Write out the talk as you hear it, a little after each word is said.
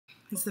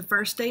It's the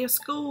first day of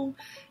school,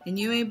 and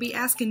you may be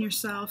asking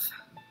yourself,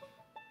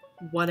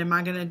 what am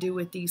I going to do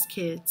with these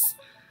kids?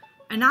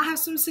 And I have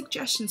some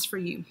suggestions for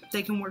you.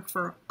 They can work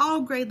for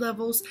all grade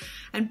levels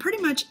and pretty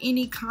much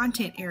any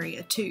content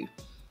area too.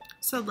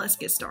 So let's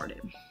get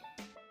started.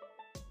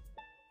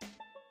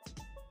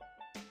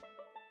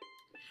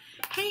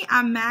 Hey,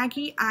 I'm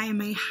Maggie. I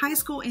am a high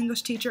school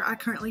English teacher. I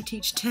currently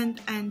teach 10th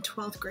and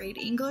 12th grade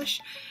English,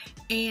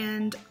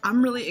 and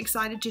I'm really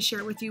excited to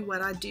share with you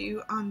what I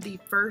do on the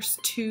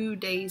first 2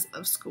 days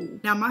of school.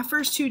 Now, my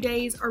first 2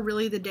 days are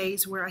really the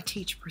days where I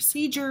teach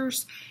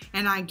procedures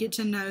and I get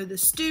to know the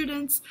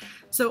students.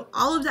 So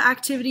all of the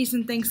activities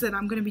and things that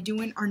I'm going to be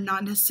doing are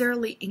not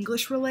necessarily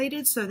English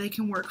related, so they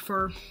can work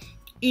for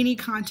any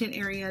content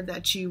area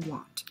that you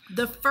want.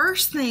 The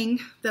first thing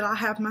that I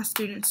have my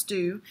students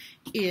do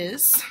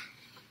is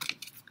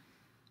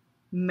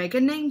make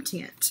a name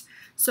tent.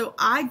 So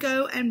I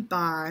go and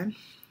buy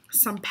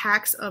some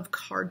packs of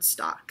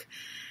cardstock,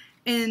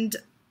 and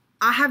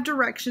I have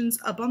directions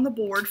up on the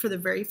board for the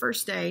very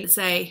first day that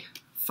say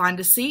find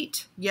a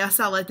seat. Yes,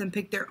 I let them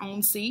pick their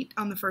own seat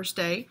on the first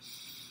day,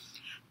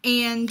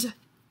 and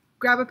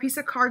grab a piece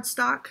of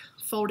cardstock,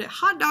 fold it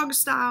hot dog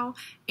style,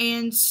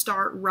 and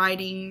start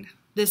writing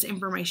this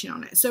information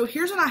on it. So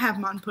here's what I have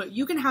mine put.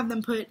 You can have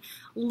them put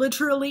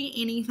literally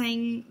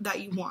anything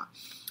that you want.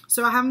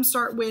 So I have them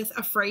start with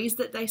a phrase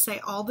that they say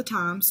all the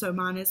time. So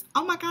mine is,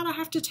 oh my God, I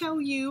have to tell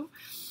you.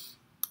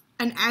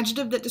 An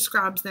adjective that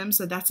describes them.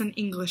 So that's an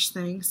English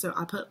thing. So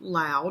I put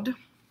loud.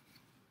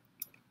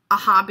 A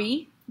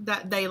hobby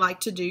that they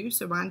like to do.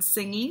 So mine's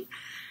singing.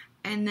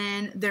 And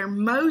then their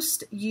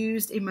most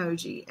used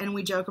emoji. And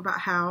we joke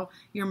about how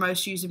your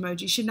most used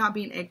emoji should not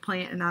be an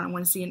eggplant, and I don't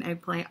want to see an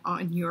eggplant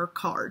on your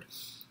card.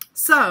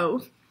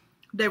 So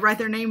they write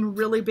their name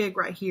really big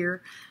right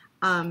here.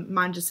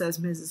 Mine just says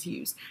Mrs.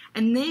 Hughes.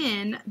 And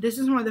then this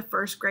is one of the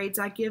first grades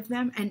I give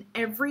them. And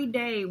every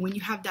day when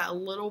you have that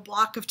little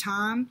block of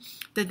time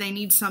that they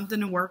need something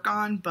to work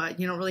on, but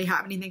you don't really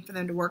have anything for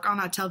them to work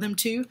on, I tell them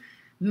to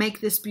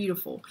make this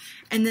beautiful.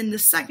 And then the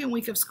second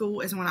week of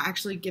school is when I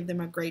actually give them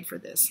a grade for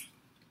this.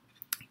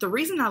 The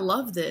reason I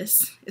love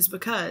this is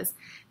because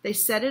they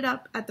set it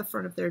up at the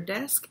front of their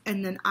desk,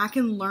 and then I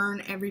can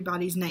learn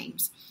everybody's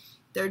names.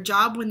 Their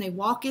job when they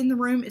walk in the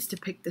room is to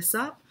pick this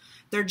up.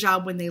 Their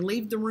job when they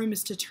leave the room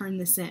is to turn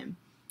this in.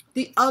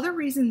 The other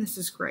reason this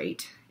is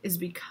great is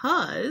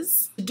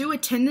because to do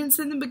attendance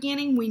in the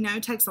beginning, we know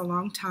takes a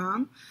long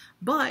time,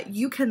 but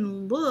you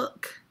can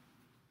look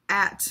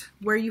at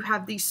where you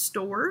have these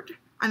stored,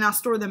 and I'll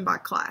store them by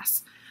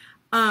class.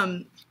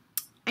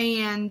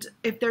 And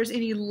if there's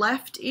any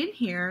left in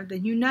here,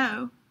 then you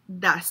know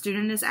that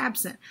student is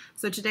absent.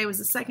 So today was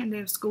the second day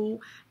of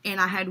school, and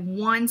I had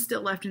one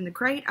still left in the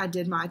crate. I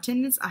did my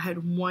attendance. I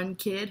had one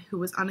kid who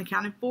was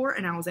unaccounted for,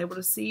 and I was able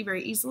to see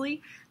very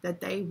easily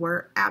that they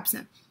were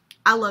absent.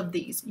 I love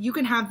these. You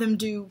can have them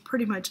do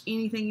pretty much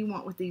anything you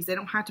want with these. They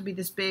don't have to be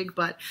this big,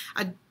 but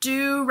I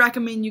do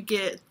recommend you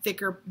get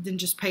thicker than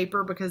just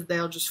paper because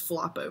they'll just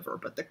flop over,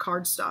 but the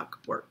cardstock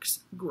works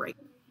great.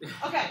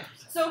 Okay,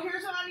 so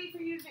here's what I need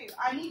for you to do.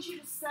 I need you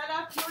to set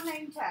up your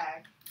name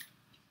tag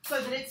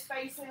so that it's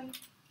facing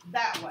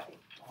that way.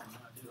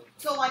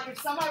 So like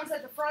if somebody was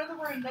at the front of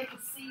the room, they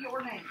could see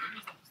your name.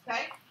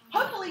 Okay?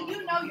 Hopefully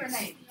you know your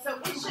name, so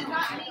it should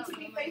not need to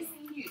be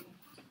facing you.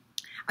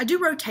 I do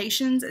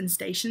rotations and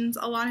stations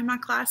a lot in my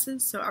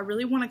classes, so I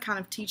really want to kind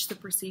of teach the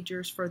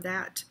procedures for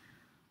that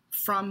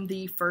from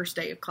the first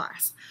day of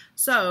class.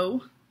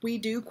 So we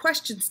do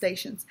question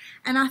stations,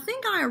 and I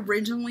think I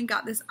originally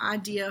got this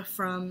idea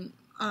from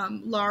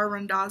Laura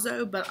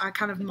Randazzo, but I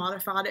kind of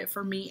modified it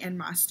for me and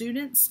my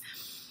students.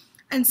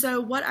 And so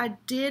what I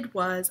did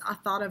was I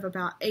thought of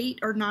about 8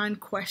 or 9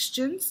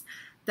 questions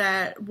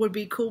that would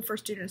be cool for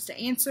students to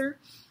answer.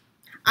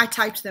 I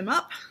typed them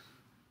up,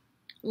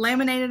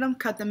 laminated them,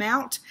 cut them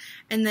out,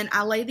 and then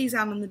I lay these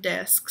out on the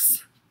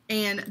desks,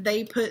 and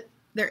they put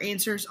their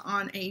answers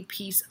on a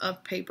piece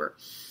of paper.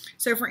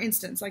 So for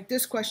instance, like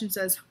this question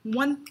says,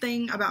 one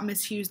thing about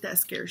Miss Hughes that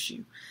scares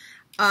you.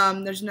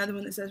 There's another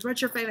one that says,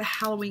 what's your favorite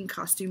Halloween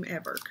costume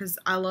ever? Because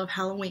I love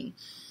Halloween.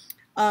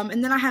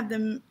 And then I have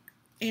them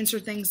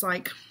answer things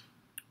like,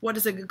 what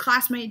does a good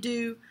classmate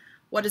do?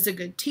 What does a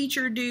good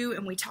teacher do?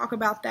 And we talk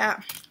about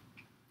that.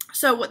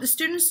 So what the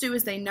students do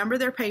is they number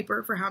their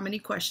paper for how many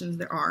questions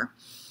there are.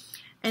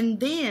 And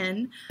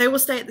then they will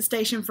stay at the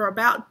station for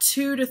about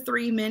 2 to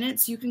 3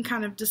 minutes. You can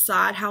kind of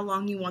decide how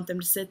long you want them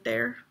to sit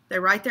there. They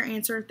write their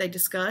answer, they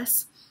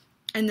discuss,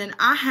 and then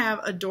I have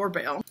a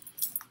doorbell.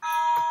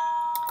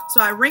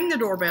 So I ring the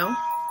doorbell,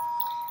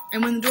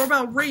 and when the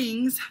doorbell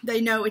rings,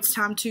 they know it's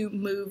time to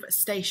move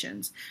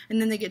stations.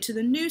 And then they get to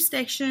the new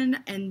station,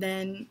 and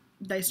then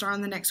they start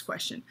on the next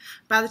question.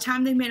 By the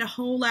time they've made a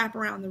whole lap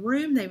around the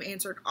room, they've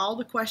answered all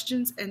the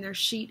questions, and their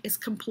sheet is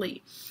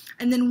complete.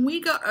 And then we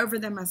go over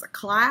them as a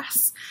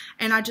class,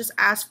 and I just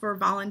ask for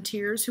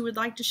volunteers who would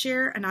like to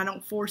share, and I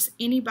don't force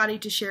anybody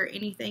to share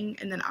anything,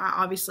 and then I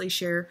obviously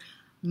share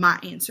my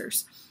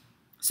answers.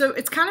 So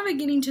it's kind of a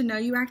getting to know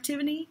you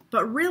activity,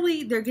 but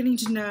really they're getting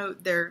to know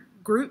their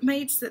group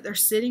mates that they're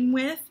sitting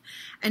with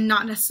and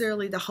not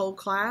necessarily the whole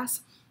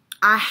class.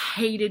 I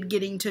hated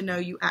getting to know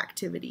you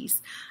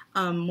activities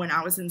when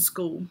I was in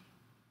school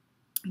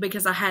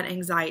because I had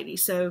anxiety.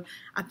 So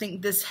I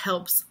think this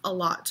helps a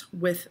lot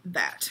with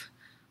that.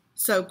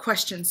 So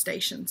question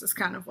stations is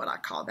kind of what I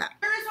call that.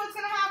 Here's what's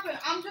going to happen.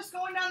 I'm just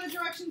going down the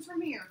directions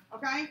from here,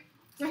 okay?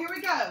 So here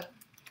we go.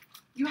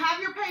 You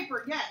have your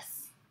paper,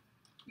 yes.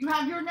 You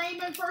have your name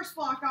and first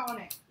block on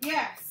it,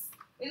 yes.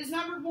 It is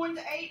numbered 1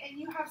 to 8 and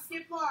you have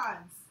skipped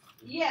lines,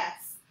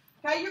 yes.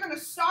 Okay, you're going to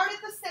start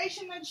at the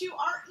station that you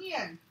are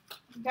in,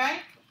 okay?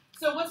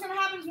 So what's going to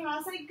happen is when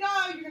I say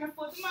go, you're going to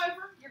flip them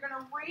over. You're going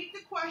to read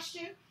the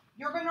question.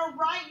 You're going to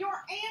write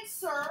your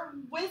answer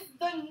with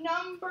the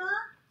number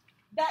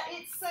that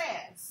it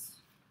says.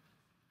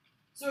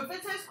 So if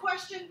it says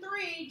question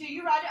 3, do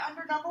you write it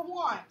under number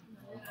 1?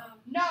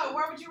 No.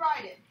 Where would you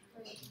write it?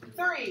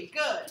 3.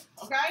 Good.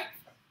 Okay?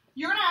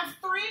 You're going to have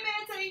 3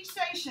 minutes at each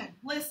station.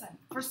 Listen,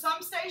 for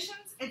some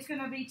stations, it's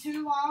going to be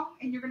too long,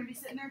 and you're going to be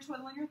sitting there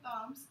twiddling your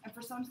thumbs. And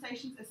for some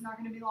stations, it's not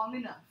going to be long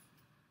enough.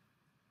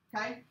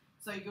 Okay?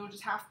 So you'll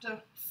just have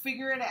to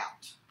figure it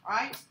out. All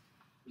right?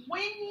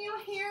 When you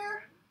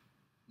hear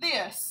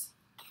this,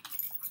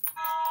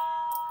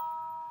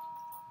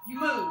 you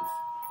move.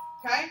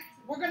 Okay?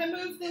 We're going to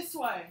move this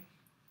way.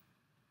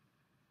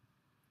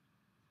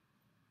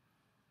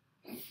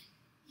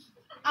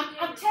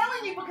 I'm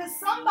telling you because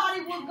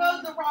somebody will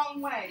go the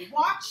wrong way.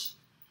 Watch.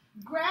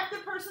 Grab the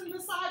person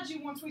beside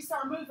you once we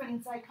start moving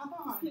and say, come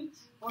on.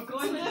 We're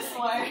going this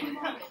way.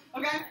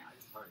 Okay?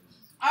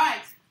 All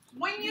right.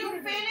 When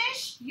you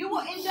finish, you will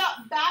end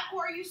up back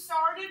where you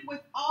started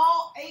with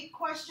all 8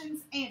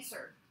 questions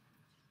answered.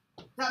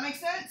 Does that make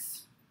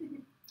sense?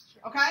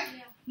 Okay?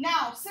 Yeah.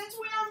 Now, since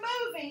we are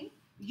moving,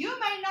 you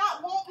may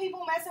not want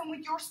people messing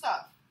with your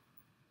stuff.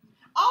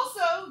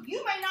 Also,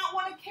 you may not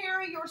want to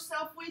carry your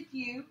stuff with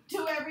you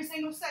to every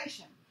single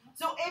station.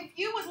 So if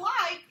you would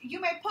like,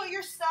 you may put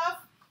your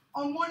stuff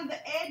on one of the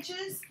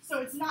edges so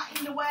it's not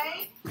in the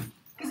way.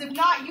 Because if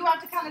not, you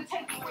have to kind of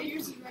take it where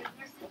you're right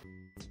there.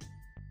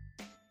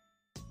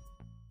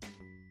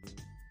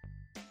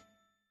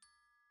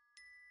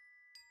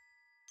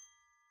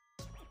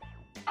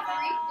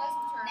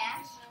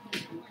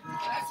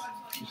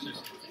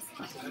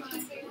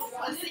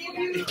 Let's see if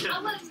you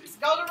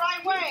go the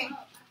right way.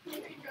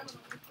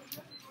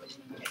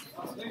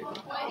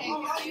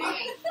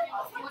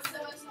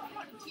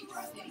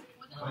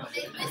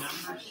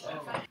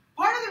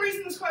 Part of the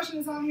reason this question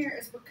is on here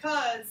is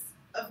because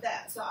of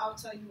that, so I'll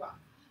tell you why.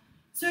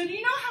 So do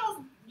you know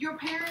how your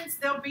parents,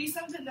 there'll be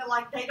something that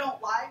like they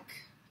don't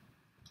like?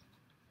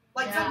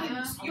 Like something,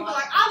 you'll be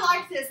like, I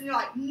like this, and you're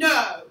like,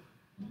 no,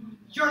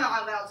 you're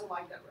not allowed to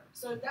like that.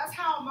 So that's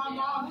how my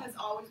mom has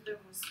always been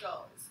with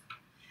skulls.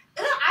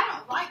 I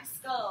don't like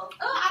skulls.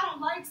 I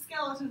don't like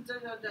skeletons.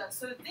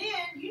 So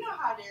then, you know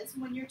how it is.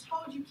 When you're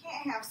told you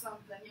can't have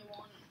something,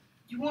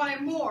 you want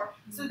it more.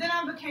 So then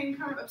I became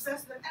kind of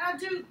obsessed with it. And I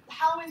do,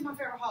 Halloween's my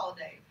favorite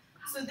holiday.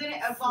 So then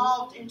it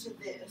evolved into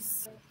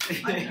this. You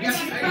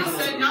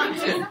said not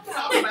to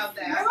talk about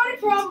that. Everybody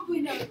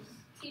probably knows.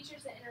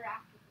 Teachers that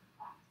interact with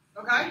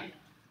the class. Okay.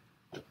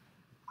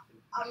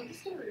 I'm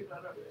just going to read that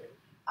over there.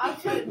 I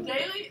put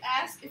daily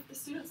ask if the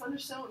students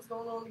understand what's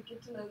going on to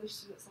get to know the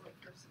students on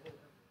a personal level.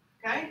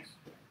 Okay?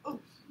 Oh,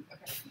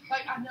 okay.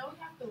 Like, I know we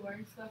have to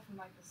learn stuff in,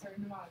 like, a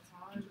certain amount of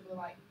time, but,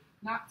 like,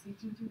 not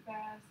teaching too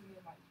fast and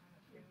then, like, trying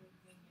to figure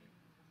everything in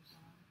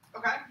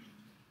Okay.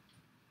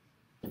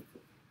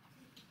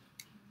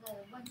 The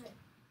ones that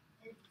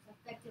is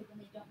effective when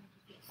they don't make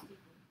you feel stupid.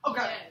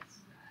 Okay. Yes.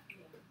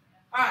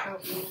 All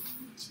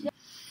right.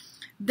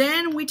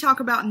 Then we talk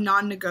about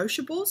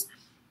non-negotiables,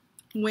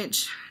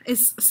 which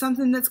is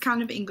something that's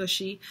kind of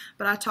Englishy,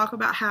 but I talk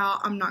about how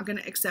I'm not going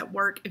to accept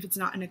work if it's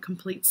not in a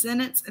complete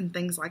sentence and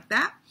things like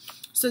that.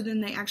 So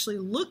then they actually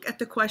look at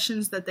the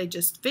questions that they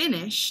just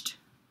finished,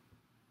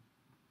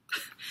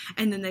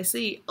 and then they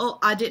see, oh,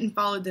 I didn't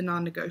follow the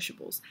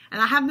non-negotiables.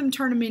 And I have them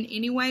turn them in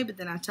anyway, but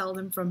then I tell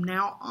them from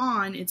now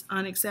on it's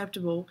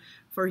unacceptable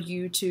for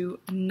you to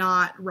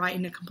not write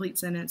in a complete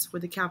sentence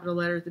with a capital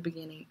letter at the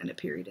beginning and a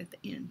period at the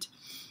end.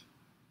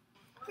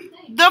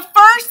 The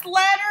first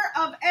letter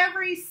of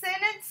every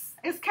sentence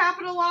is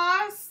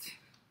capitalized.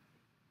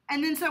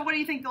 And then, so what do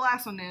you think the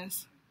last one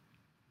is?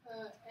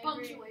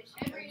 Punctuation.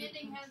 Every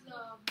ending has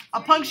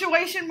a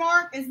punctuation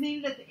mark is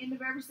needed at the end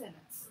of every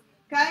sentence.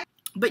 Okay?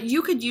 But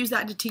you could use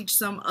that to teach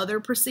some other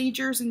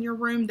procedures in your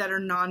room that are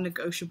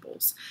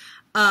non-negotiables.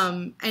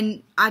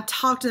 And I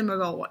talked to them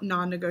about what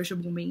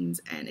non-negotiable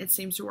means, and it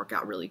seems to work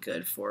out really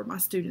good for my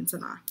students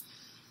and I.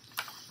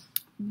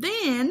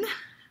 Then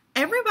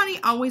everybody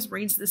always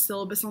reads the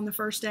syllabus on the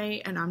first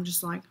day, and I'm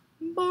just like,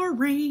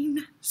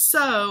 boring.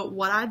 So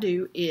what I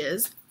do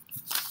is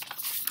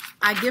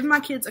I give my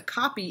kids a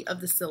copy of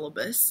the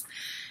syllabus,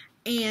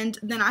 and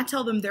then I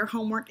tell them their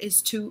homework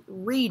is to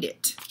read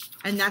it.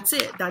 And that's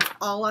it. That's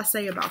all I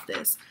say about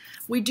this.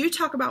 We do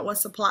talk about what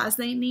supplies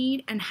they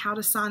need and how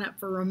to sign up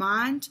for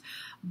Remind,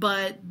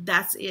 but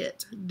that's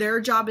it. Their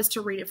job is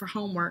to read it for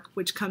homework,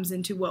 which comes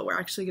into what we're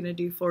actually going to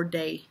do for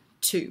day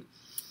 2.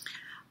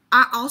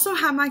 I also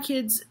have my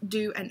kids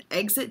do an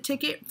exit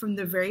ticket from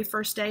the very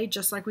first day,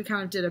 just like we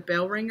kind of did a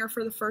bell ringer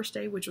for the first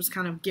day, which was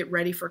kind of get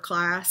ready for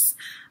class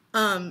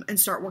and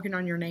start working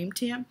on your name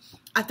tent.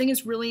 I think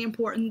it's really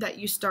important that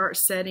you start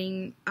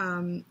setting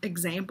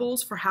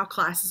examples for how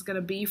class is going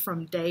to be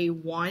from day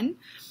 1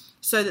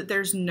 so that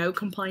there's no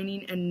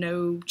complaining and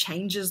no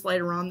changes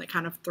later on that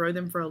kind of throw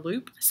them for a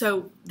loop.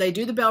 So they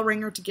do the bell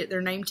ringer to get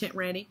their name tent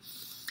ready.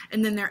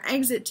 And then their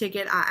exit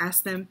ticket, I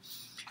ask them,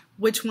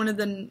 which one of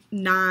the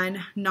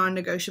 9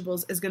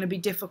 non-negotiables is going to be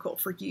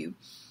difficult for you.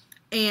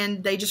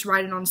 And they just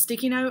write it on a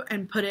sticky note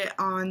and put it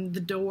on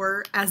the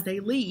door as they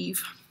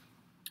leave.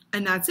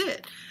 And that's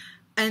it.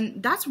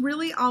 And that's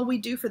really all we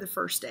do for the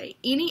first day.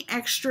 Any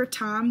extra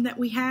time that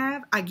we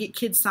have, I get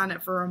kids sign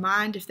up for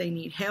Remind if they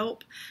need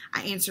help.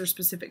 I answer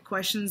specific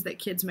questions that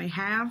kids may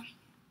have.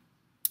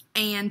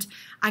 And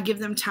I give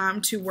them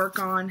time to work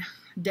on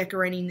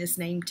decorating this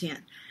name tent.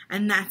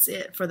 And that's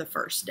it for the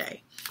first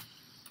day.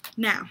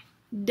 Now,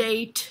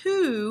 day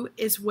 2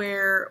 is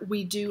where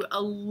we do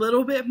a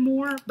little bit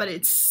more, but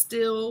it's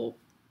still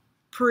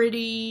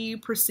pretty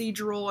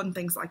procedural and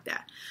things like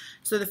that.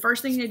 So the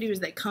first thing they do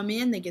is they come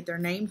in, they get their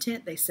name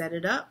tent, they set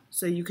it up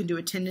so you can do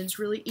attendance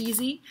really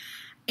easy.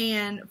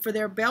 And for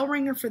their bell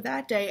ringer for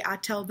that day, I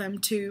tell them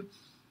to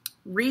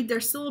read their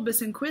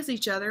syllabus and quiz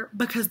each other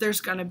because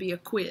there's going to be a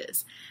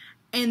quiz.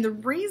 And the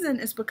reason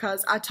is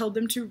because I told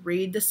them to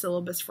read the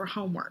syllabus for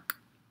homework.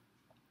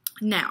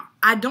 Now,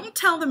 I don't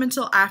tell them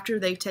until after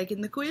they've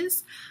taken the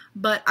quiz,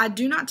 but I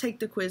do not take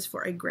the quiz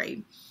for a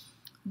grade.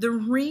 The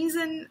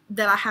reason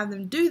that I have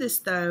them do this,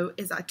 though,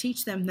 is I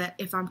teach them that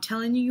if I'm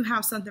telling you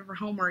have something for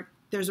homework,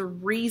 there's a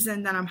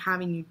reason that I'm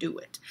having you do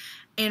it.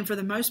 And for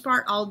the most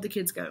part, all of the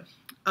kids go,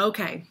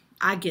 okay,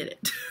 I get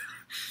it.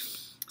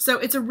 So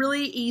it's a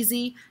really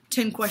easy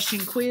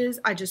 10-question quiz.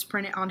 I just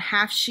print it on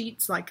half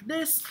sheets like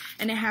this,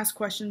 and it has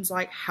questions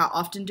like, how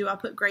often do I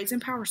put grades in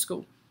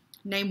PowerSchool?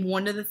 Name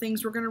one of the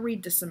things we're going to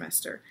read this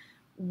semester.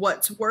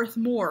 What's worth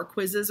more,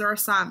 quizzes or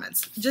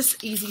assignments?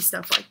 Just easy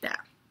stuff like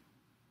that.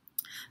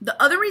 The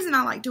other reason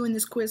I like doing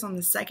this quiz on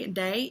the second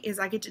day is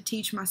I get to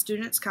teach my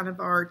students kind of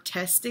our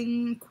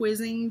testing,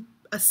 quizzing,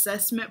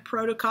 assessment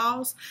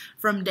protocols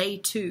from day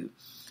 2.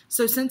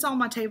 So since all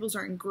my tables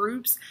are in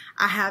groups,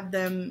 I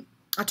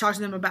talk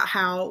to them about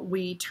how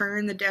we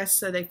turn the desks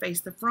so they face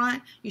the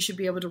front. You should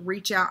be able to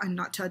reach out and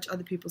not touch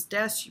other people's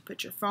desks. You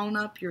put your phone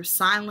up, you're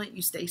silent,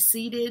 you stay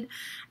seated.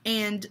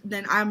 And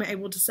then I'm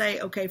able to say,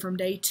 okay, from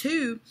day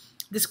 2,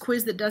 this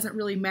quiz that doesn't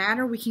really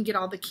matter, we can get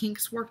all the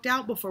kinks worked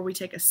out before we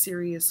take a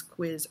serious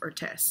quiz or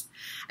test.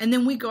 And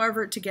then we go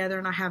over it together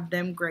and I have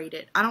them grade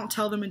it. I don't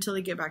tell them until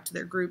they get back to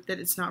their group that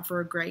it's not for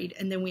a grade,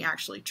 and then we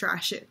actually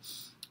trash it.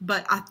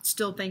 But I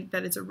still think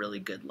that it's a really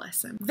good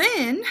lesson.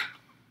 Then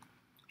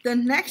the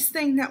next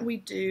thing that we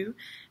do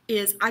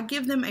is I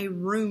give them a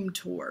room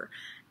tour,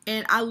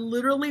 and I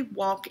literally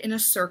walk in a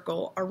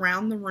circle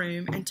around the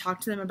room and talk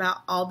to them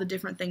about all the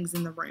different things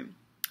in the room.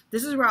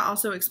 This is where I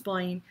also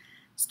explain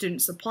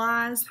student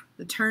supplies,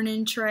 the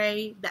turn-in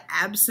tray, the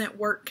absent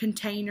work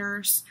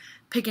containers,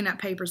 picking up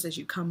papers as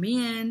you come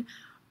in,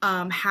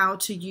 how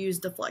to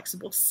use the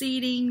flexible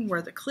seating,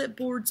 where the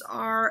clipboards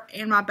are,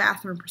 and my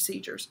bathroom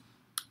procedures.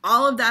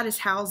 All of that is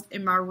housed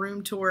in my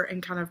room tour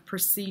and kind of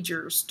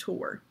procedures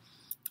tour.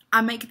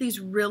 I make these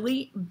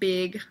really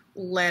big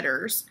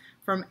letters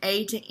from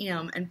A to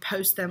M and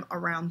post them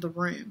around the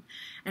room.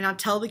 And I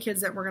tell the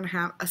kids that we're going to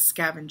have a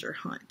scavenger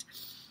hunt.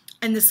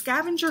 And the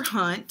scavenger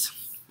hunt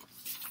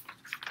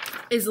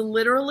is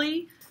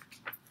literally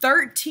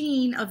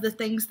 13 of the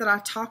things that I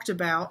talked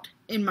about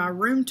in my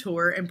room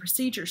tour and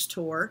procedures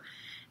tour.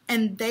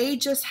 And they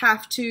just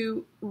have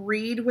to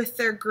read with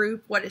their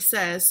group what it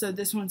says. So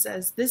this one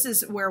says, this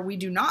is where we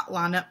do not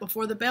line up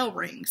before the bell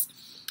rings.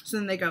 So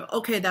then they go,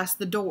 okay, that's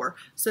the door.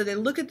 So they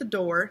look at the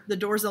door. The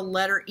door's a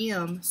letter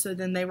M. So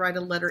then they write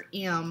a letter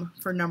M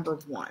for number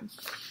 1.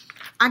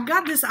 I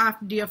got this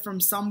idea from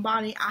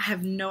somebody. I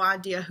have no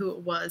idea who it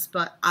was,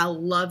 but I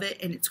love it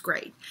and it's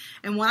great.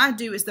 And what I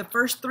do is the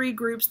first 3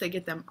 groups, they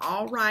get them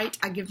all right.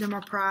 I give them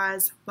a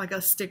prize, like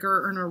a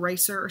sticker or an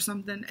eraser or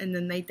something, and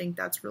then they think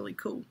that's really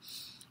cool.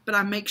 But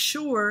I make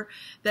sure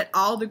that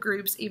all the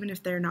groups, even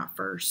if they're not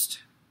first,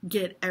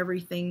 get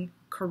everything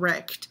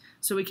correct,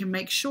 so we can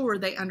make sure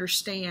they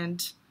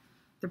understand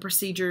the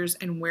procedures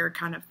and where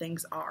kind of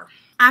things are.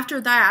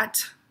 After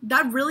that,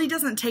 that really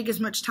doesn't take as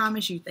much time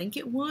as you think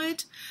it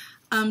would.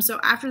 So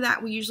after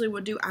that, we usually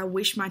would do I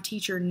wish my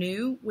teacher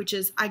knew, which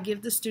is I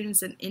give the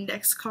students an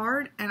index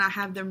card and I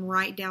have them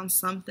write down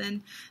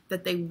something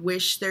that they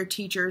wish their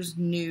teachers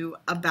knew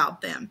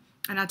about them.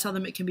 And I tell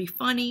them it can be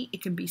funny,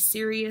 it can be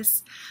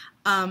serious.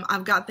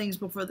 I've got things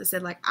before that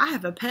said, like, I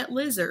have a pet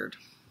lizard.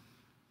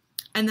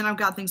 And then I've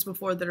got things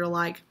before that are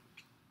like,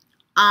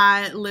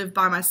 I live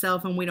by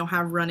myself and we don't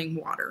have running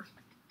water.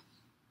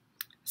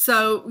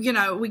 So, you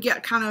know, we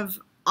get kind of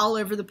all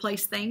over the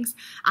place things.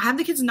 I have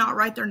the kids not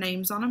write their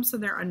names on them, so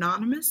they're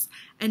anonymous.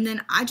 And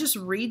then I just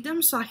read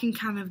them so I can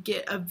kind of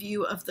get a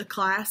view of the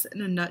class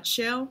in a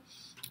nutshell.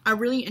 I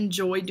really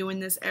enjoy doing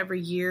this every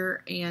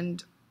year,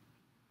 and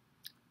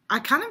I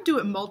kind of do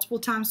it multiple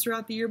times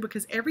throughout the year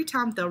because every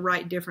time they'll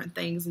write different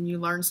things and you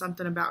learn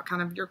something about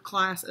kind of your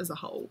class as a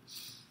whole.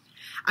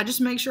 I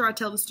just make sure I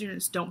tell the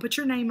students, don't put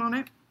your name on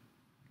it.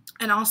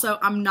 And also,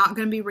 I'm not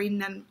going to be reading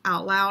them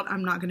out loud.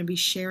 I'm not going to be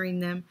sharing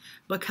them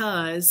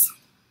because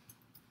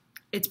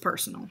it's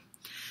personal.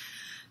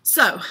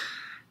 So,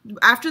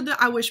 after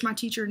the I wish my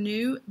teacher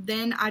knew,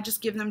 then I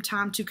just give them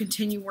time to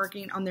continue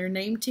working on their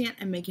name tent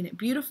and making it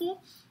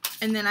beautiful.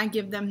 And then I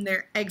give them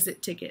their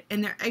exit ticket.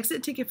 And their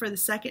exit ticket for the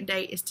second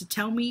day is to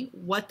tell me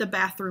what the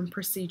bathroom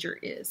procedure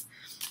is.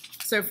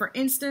 So, for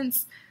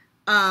instance,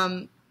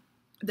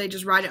 they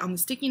just write it on the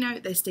sticky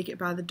note, they stick it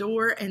by the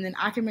door, and then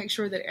I can make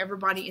sure that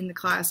everybody in the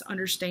class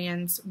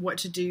understands what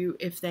to do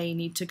if they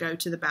need to go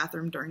to the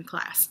bathroom during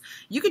class.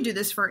 You can do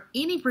this for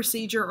any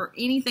procedure or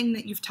anything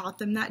that you've taught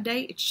them that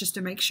day. It's just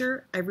to make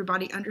sure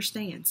everybody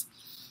understands.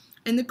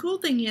 And the cool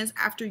thing is,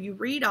 after you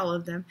read all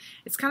of them,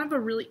 it's kind of a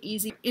really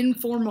easy,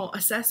 informal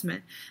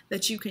assessment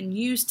that you can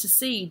use to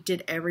see,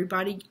 did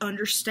everybody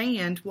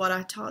understand what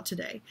I taught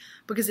today?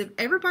 Because if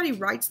everybody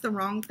writes the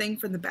wrong thing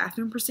for the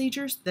bathroom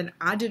procedures, then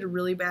I did a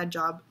really bad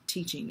job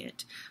teaching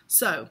it.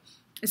 So,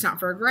 it's not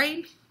for a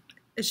grade.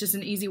 It's just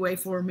an easy way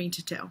for me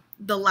to tell.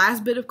 The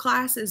last bit of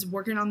class is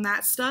working on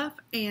that stuff,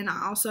 and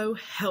I also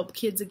help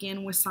kids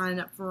again with signing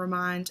up for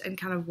Remind and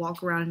kind of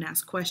walk around and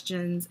ask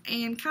questions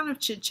and kind of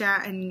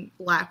chit-chat and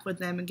laugh with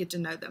them and get to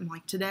know them.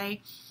 Like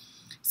today,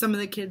 some of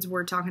the kids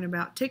were talking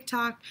about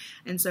TikTok,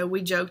 and so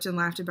we joked and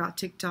laughed about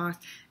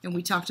TikTok, and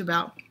we talked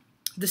about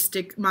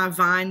my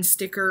Vine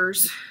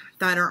stickers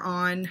that are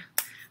on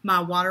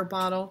my water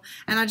bottle,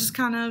 and I just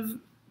kind of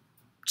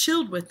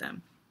chilled with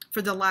them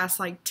for the last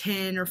like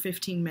 10 or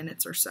 15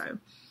 minutes or so.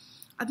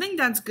 I think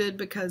that's good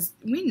because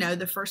we know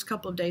the first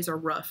couple of days are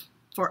rough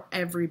for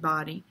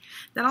everybody.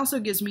 That also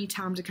gives me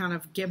time to kind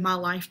of get my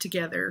life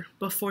together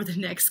before the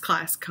next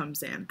class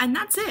comes in. And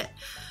that's it.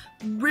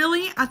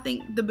 Really, I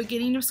think the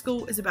beginning of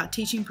school is about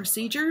teaching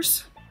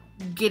procedures,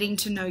 getting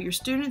to know your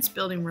students,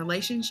 building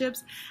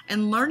relationships,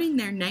 and learning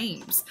their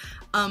names,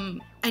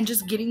 and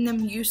just getting them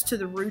used to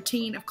the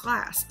routine of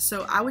class.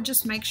 So I would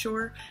just make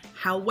sure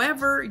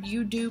however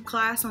you do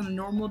class on a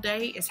normal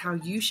day is how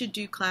you should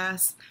do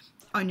class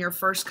on your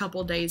first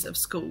couple days of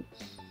school.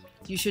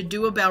 You should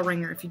do a bell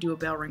ringer if you do a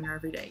bell ringer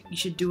every day. You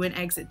should do an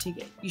exit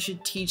ticket. You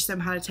should teach them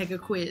how to take a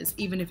quiz,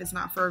 even if it's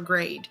not for a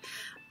grade.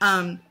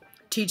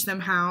 Teach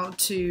them how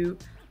to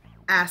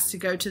ask to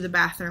go to the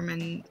bathroom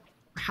and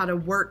how to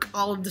work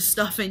all of the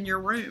stuff in your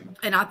room.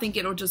 And I think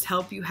it'll just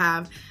help you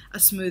have a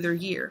smoother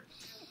year.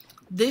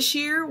 This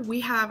year, we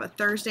have a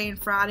Thursday and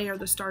Friday are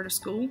the start of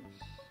school,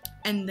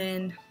 and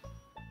then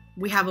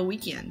we have a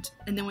weekend.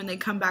 And then when they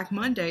come back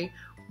Monday,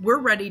 we're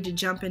ready to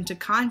jump into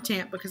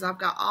content because I've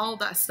got all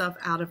that stuff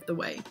out of the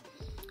way.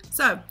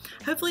 So,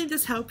 hopefully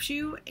this helps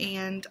you,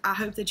 and I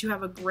hope that you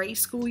have a great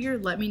school year.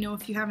 Let me know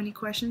if you have any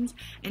questions,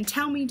 and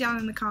tell me down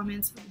in the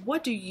comments,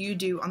 what do you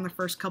do on the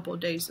first couple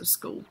of days of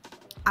school?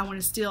 I want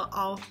to steal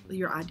all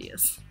your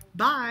ideas.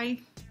 Bye!